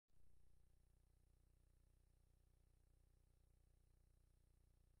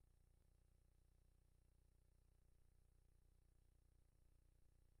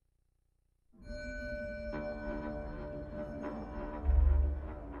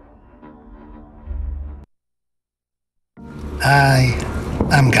I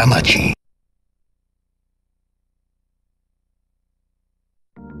am Gamachi.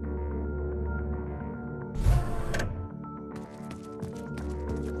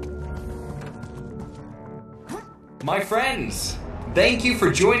 My friends, thank you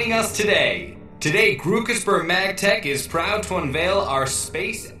for joining us today. Today, Grukersburg Magtech is proud to unveil our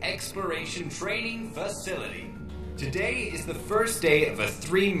space exploration training facility. Today is the first day of a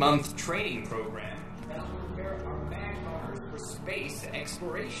 3-month training program that will prepare our Magrunners for space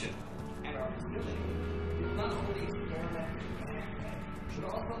exploration. At our facility, we will not only experiment with Magtech, but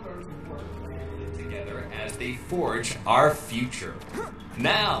also learn to work and live together as they forge our future.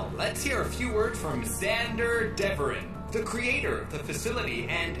 Now, let's hear a few words from Xander Deverin, the creator of the facility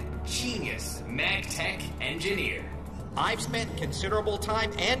and genius Magtech engineer. I've spent considerable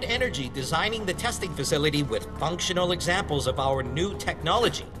time and energy designing the testing facility with functional examples of our new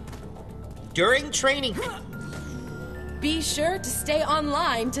technology. During training... Be sure to stay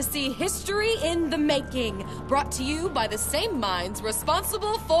online to see History in the Making, brought to you by the same minds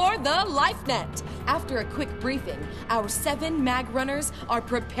responsible for the LifeNet. After a quick briefing, our 7 Magrunners are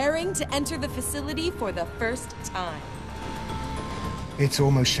preparing to enter the facility for the first time. It's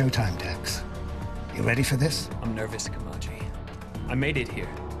almost showtime, Dex. You ready for this? I'm nervous, Kamachi. I made it here.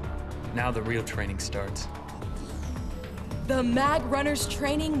 Now the real training starts. The Magrunners'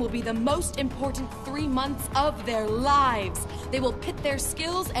 training will be the most important 3 months of their lives. They will pit their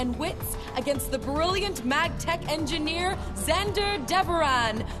skills and wits against the brilliant Magtech engineer, Xander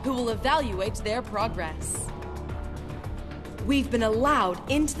Deveran, who will evaluate their progress. We've been allowed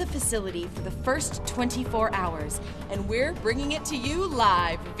into the facility for the first 24 hours, and we're bringing it to you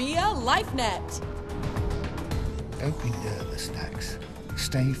live via LifeNet. Don't be nervous, Dex.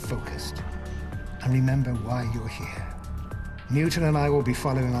 Stay focused. And remember why you're here. Newton and I will be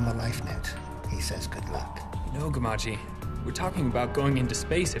following on the LifeNet. He says good luck. No, Gamachi. We're talking about going into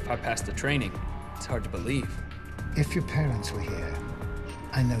space if I pass the training. It's hard to believe. If your parents were here,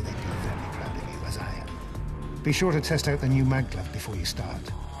 I know they'd be very proud of you, as I am. Be sure to test out the new mag glove before you start.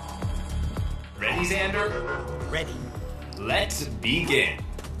 Ready, Xander? Ready. Let's begin.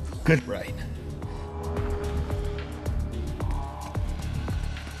 Good. Right.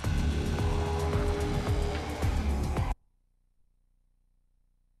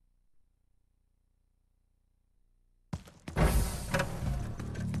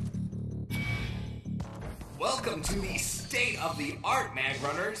 Welcome to the state-of-the-art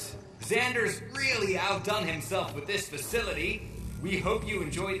Magrunners. Xander's really outdone himself with this facility. We hope you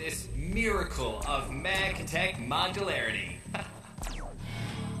enjoy this miracle of Magtech modularity.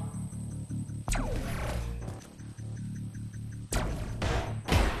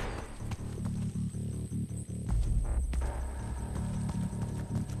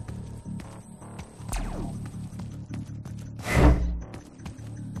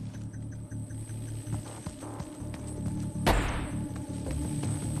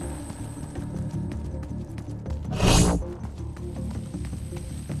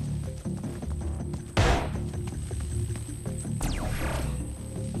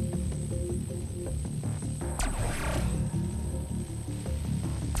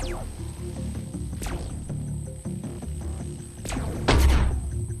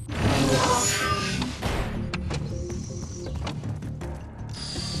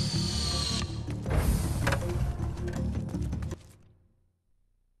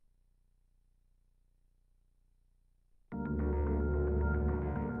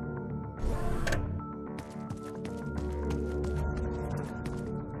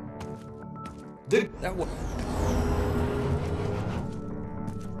 That was...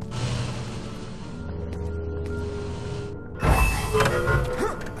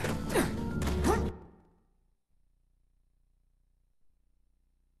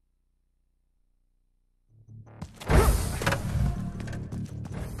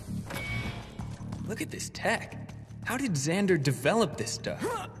 Look at this tech. How did Xander develop this stuff?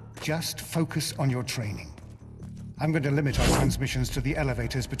 Just focus on your training. I'm going to limit our transmissions to the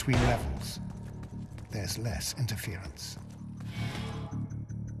elevators between levels. There's less interference.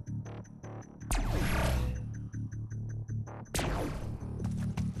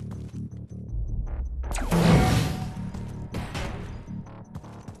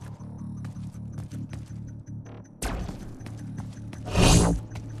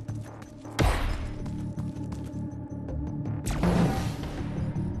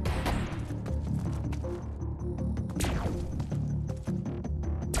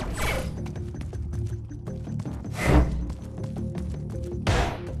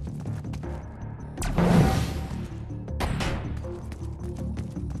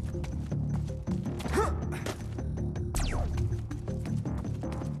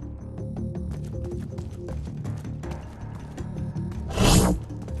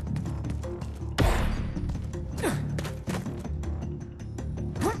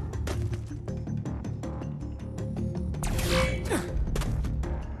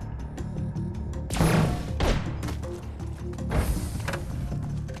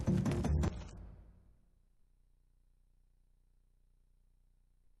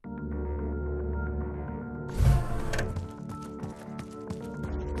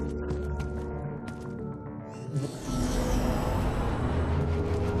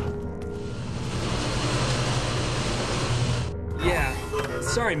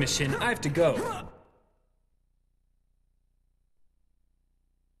 Sorry, Miss Shin, I have to go.